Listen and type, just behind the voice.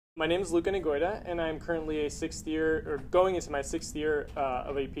My name is Luka Negoita, and I'm currently going into my sixth year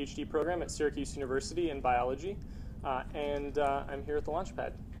of a PhD program at Syracuse University in biology, and I'm here at the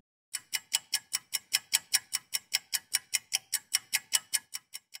Launchpad.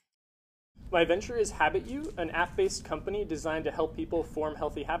 My venture is HabitU, an app-based company designed to help people form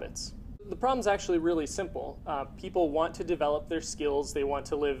healthy habits. The problem's actually really simple. People want to develop their skills, they want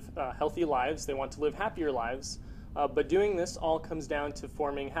to live healthy lives, they want to live happier lives, but doing this all comes down to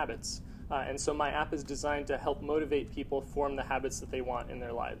forming habits. And so my app is designed to help motivate people form the habits that they want in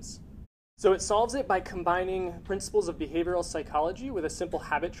their lives. So it solves it by combining principles of behavioral psychology with a simple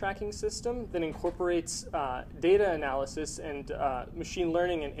habit tracking system that incorporates data analysis and machine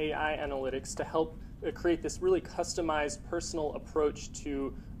learning and AI analytics to help create this really customized personal approach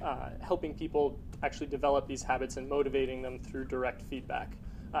to helping people actually develop these habits and motivating them through direct feedback,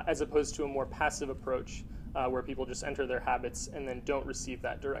 as opposed to a more passive approach where people just enter their habits and then don't receive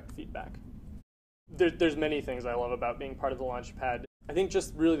that direct feedback. There's many things I love about being part of the Launchpad. I think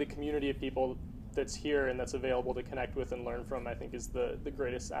just really the community of people that's here and that's available to connect with and learn from, I think, is the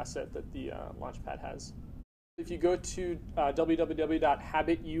greatest asset that the Launchpad has. If you go to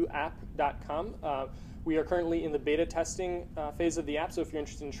www.habituapp.com, we are currently in the beta testing phase of the app, so if you're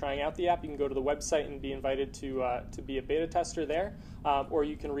interested in trying out the app, you can go to the website and be invited to be a beta tester there, or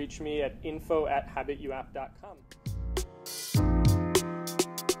you can reach me at info@habituapp.com.